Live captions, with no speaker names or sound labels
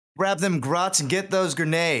Grab them grots and get those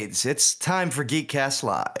grenades. It's time for Geekcast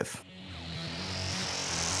Live.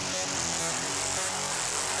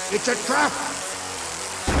 It's a trap!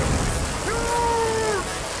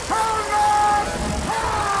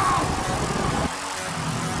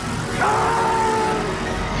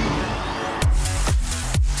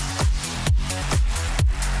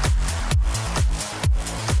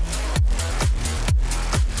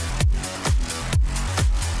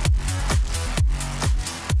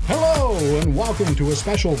 Hello, and welcome to a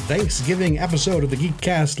special Thanksgiving episode of the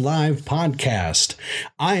Geekcast Live podcast.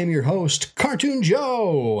 I am your host, Cartoon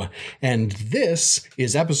Joe, and this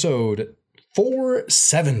is episode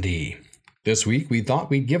 470. This week, we thought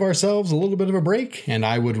we'd give ourselves a little bit of a break, and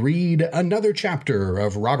I would read another chapter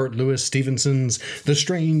of Robert Louis Stevenson's The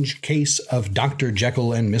Strange Case of Dr.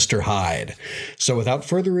 Jekyll and Mr. Hyde. So without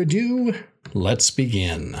further ado, let's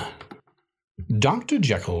begin. Dr.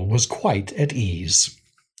 Jekyll was quite at ease.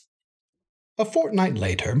 A fortnight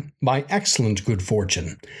later, by excellent good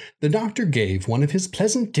fortune, the doctor gave one of his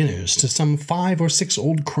pleasant dinners to some 5 or 6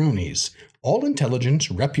 old cronies, all intelligent,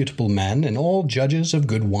 reputable men, and all judges of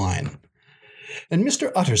good wine. And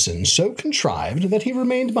Mr. Utterson so contrived that he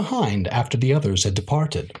remained behind after the others had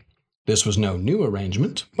departed. This was no new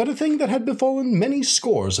arrangement, but a thing that had befallen many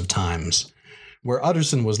scores of times. Where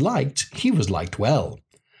Utterson was liked, he was liked well.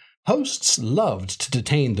 Hosts loved to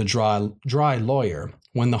detain the dry lawyer,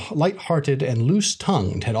 when the light-hearted and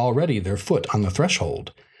loose-tongued had already their foot on the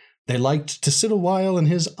threshold. They liked to sit a while in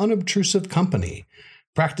his unobtrusive company,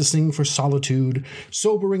 practicing for solitude,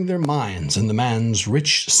 sobering their minds in the man's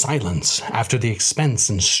rich silence after the expense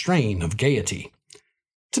and strain of gaiety.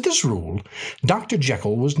 To this rule, Dr.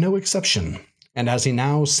 Jekyll was no exception, and as he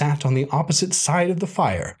now sat on the opposite side of the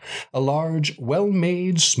fire, a large,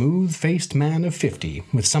 well-made, smooth-faced man of 50,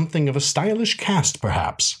 with something of a stylish cast,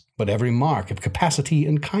 perhaps, but every mark of capacity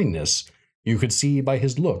and kindness, you could see by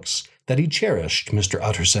his looks that he cherished Mr.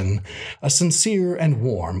 Utterson a sincere and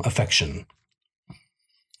warm affection.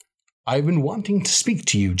 "I've been wanting to speak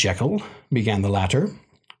to you, Jekyll," began the latter.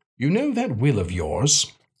 "You know that will of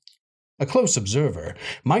yours." A close observer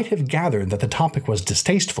might have gathered that the topic was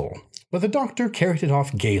distasteful, but the doctor carried it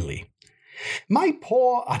off gaily. "My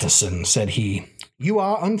poor Utterson," said he, "you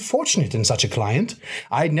are unfortunate in such a client.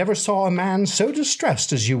 I never saw a man so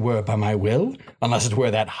distressed as you were by my will, unless it were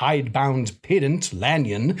that hide-bound pedant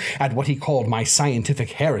Lanyon at what he called my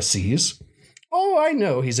scientific heresies. Oh, I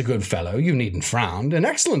know he's a good fellow, you needn't frown, an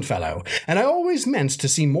excellent fellow, and I always meant to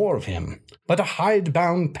see more of him, but a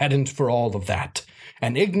hide-bound pedant for all of that,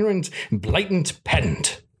 an ignorant, blatant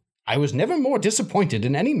pedant. I was never more disappointed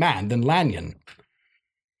in any man than Lanyon."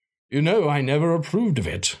 "You know I never approved of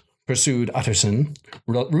it," pursued Utterson,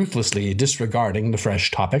 ruthlessly disregarding the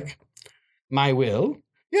fresh topic. "My will?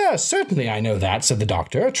 Yes, certainly I know that," said the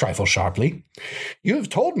doctor, a trifle sharply. "You have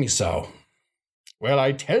told me so." "Well,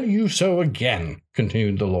 I tell you so again,"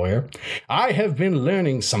 continued the lawyer. "I have been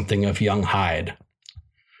learning something of young Hyde."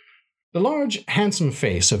 The large, handsome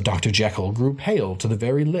face of Dr. Jekyll grew pale to the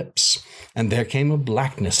very lips, and there came a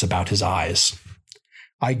blackness about his eyes.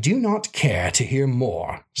 "I do not care to hear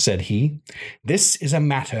more," said he. "This is a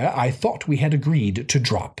matter I thought we had agreed to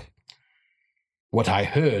drop." "What I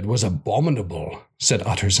heard was abominable," said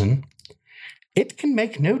Utterson. "It can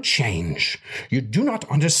make no change. You do not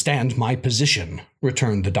understand my position,"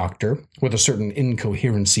 returned the doctor, with a certain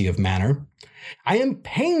incoherency of manner. "I am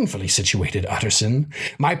painfully situated, Utterson.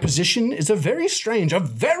 My position is a very strange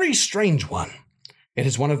one. It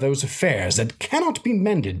is one of those affairs that cannot be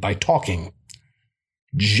mended by talking."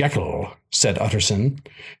 "Jekyll," said Utterson,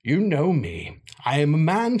 "you know me. I am a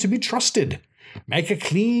man to be trusted. Make a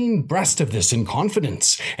clean breast of this in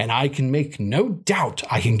confidence, and I can make no doubt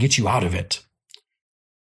I can get you out of it."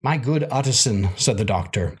 "My good Utterson," said the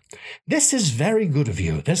doctor, "this is very good of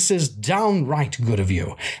you. This is downright good of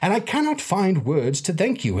you, and I cannot find words to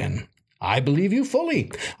thank you in. I believe you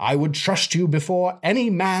fully. I would trust you before any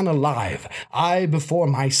man alive, I before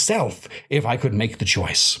myself, if I could make the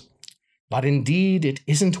choice. But indeed it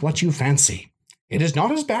isn't what you fancy. It is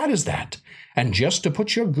not as bad as that, and just to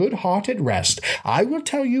put your good heart at rest, I will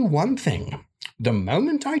tell you one thing. The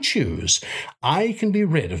moment I choose, I can be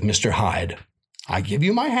rid of Mr. Hyde. I give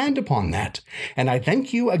you my hand upon that, and I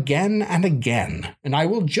thank you again and again, and I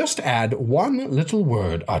will just add one little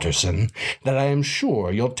word, Utterson, that I am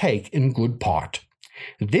sure you'll take in good part.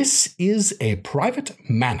 This is a private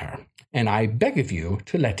matter, and I beg of you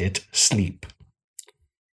to let it sleep."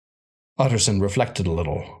 Utterson reflected a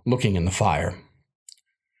little, looking in the fire.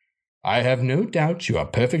 "I have no doubt you are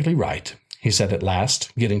perfectly right," he said at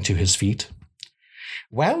last, getting to his feet.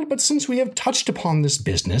 Well, but since we have touched upon this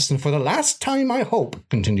business, and for the last time I hope,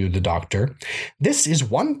 continued the doctor, this is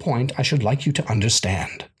one point I should like you to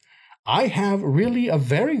understand. I have really a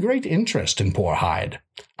very great interest in poor Hyde.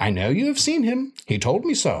 I know you have seen him, he told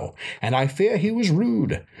me so, and I fear he was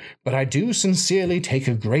rude, but I do sincerely take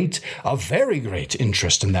a very great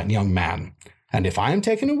interest in that young man. And if I am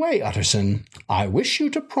taken away, Utterson, I wish you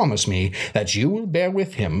to promise me that you will bear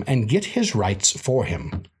with him and get his rights for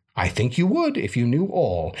him. I think you would if you knew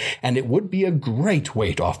all, and it would be a great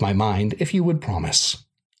weight off my mind if you would promise.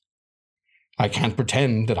 I can't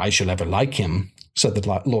pretend that I shall ever like him, said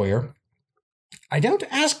the lawyer. I don't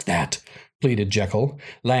ask that, pleaded Jekyll,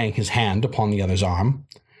 laying his hand upon the other's arm.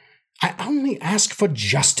 I only ask for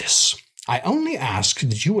justice. I only ask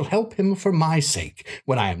that you will help him for my sake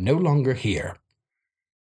when I am no longer here.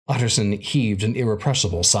 Utterson heaved an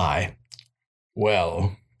irrepressible sigh.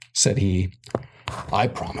 Well, said he, I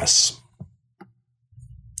promise.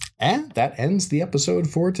 And that ends the episode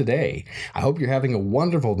for today. I hope you're having a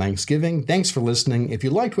wonderful Thanksgiving. Thanks for listening. If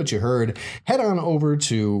you liked what you heard, head on over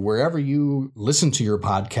to wherever you listen to your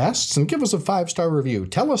podcasts and give us a 5-star review.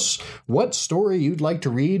 Tell us what story you'd like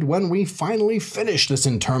to read when we finally finish this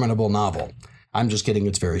interminable novel. I'm just kidding,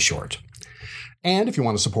 it's very short. And if you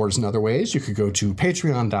want to support us in other ways, you could go to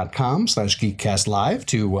patreon.com/geekcastlive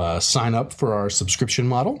to sign up for our subscription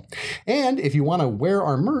model. And if you want to wear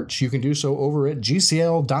our merch, you can do so over at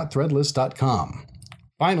gcl.threadless.com.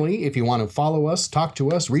 Finally, if you want to follow us, talk to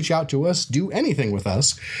us, reach out to us, do anything with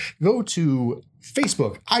us, go to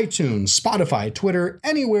Facebook, iTunes, Spotify, Twitter,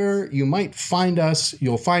 anywhere you might find us.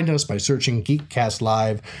 You'll find us by searching Geekcast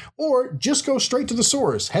Live, or just go straight to the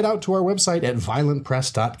source. Head out to our website at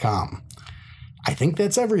violentpress.com. I think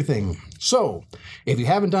that's everything. So, if you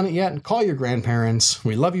haven't done it yet, call your grandparents.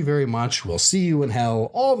 We love you very much. We'll see you in hell.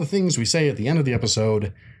 All the things we say at the end of the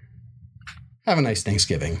episode. Have a nice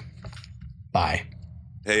Thanksgiving. Bye.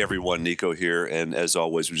 Hey everyone, Nico here. And as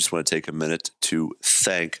always, we just want to take a minute to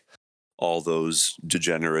thank all those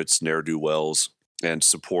degenerates, ne'er-do-wells, and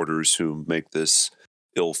supporters who make this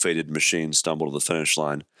ill-fated machine stumble to the finish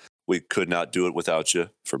line. We could not do it without you,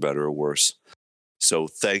 for better or worse. So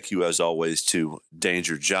thank you, as always, to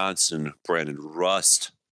Danger Johnson, Brandon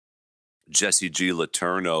Rust, Jesse G.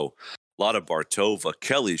 Laterno, Lotta Bartova,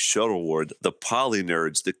 Kelly Shuttleworth, the Poly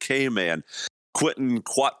Nerds, the K-Man, Quentin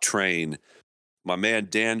Quatrain, my man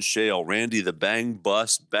Dan Shale, Randy the Bang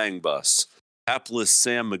Bus, Hapless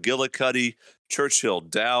Sam McGillicuddy, Churchill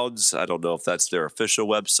Dowds, I don't know if that's their official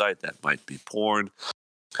website, that might be porn,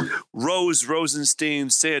 Rose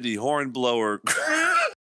Rosenstein, Sandy Hornblower,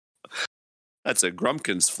 that's a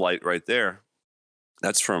Grumpkins flight right there.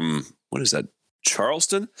 That's from, what is that,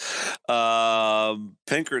 Charleston? Pinkert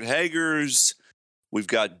Hagers. We've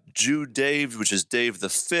got Jew Dave, which is Dave the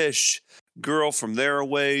Fish. Girl from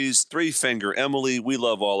Thereaways. Three Finger Emily. We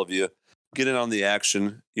love all of you. Get in on the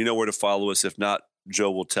action. You know where to follow us. If not,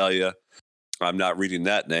 Joe will tell you. I'm not reading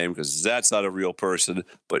that name because that's not a real person,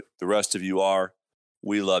 but the rest of you are.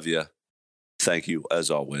 We love you. Thank you,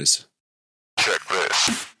 as always. Check this.